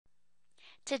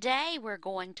Today we're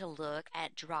going to look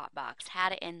at Dropbox, how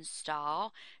to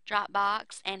install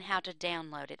Dropbox and how to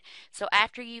download it. So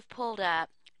after you've pulled up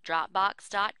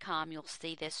Dropbox.com, you'll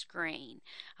see this screen.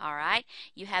 All right,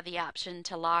 you have the option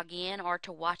to log in or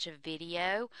to watch a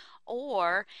video,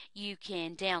 or you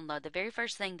can download. The very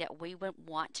first thing that we would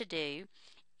want to do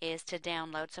is to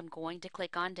download. So I'm going to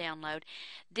click on download.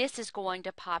 This is going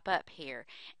to pop up here,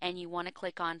 and you want to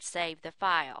click on save the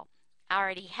file. I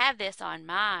already have this on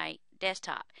my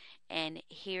desktop, and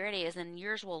here it is, and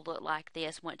yours will look like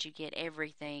this once you get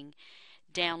everything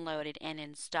downloaded and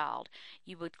installed.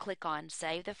 You would click on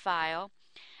save the file.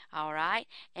 All right,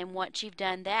 and once you've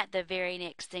done that, the very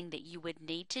next thing that you would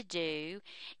need to do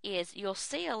is you'll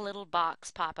see a little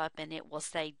box pop up and it will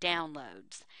say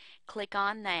downloads. Click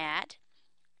on that,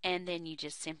 and then you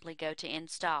just simply go to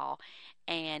install,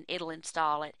 and it'll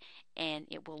install it, and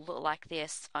it will look like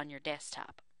this on your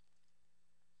desktop.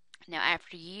 Now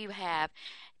after you have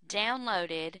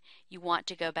downloaded, you want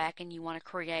to go back and you want to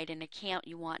create an account.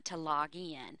 You want to log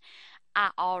in.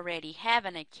 I already have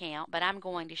an account, but I'm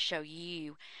going to show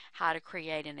you how to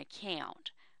create an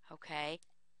account. Okay,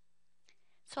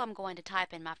 so I'm going to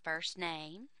type in my first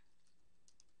name,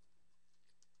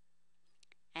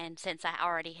 and since I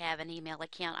already have an email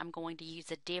account, I'm going to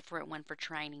use a different one for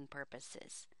training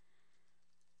purposes.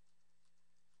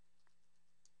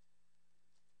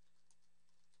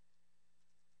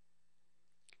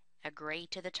 Agree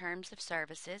to the terms of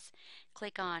services,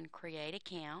 click on create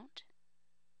account,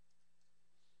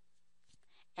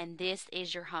 and this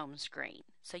is your home screen.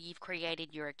 So you've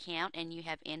created your account and you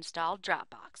have installed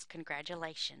Dropbox.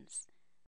 Congratulations.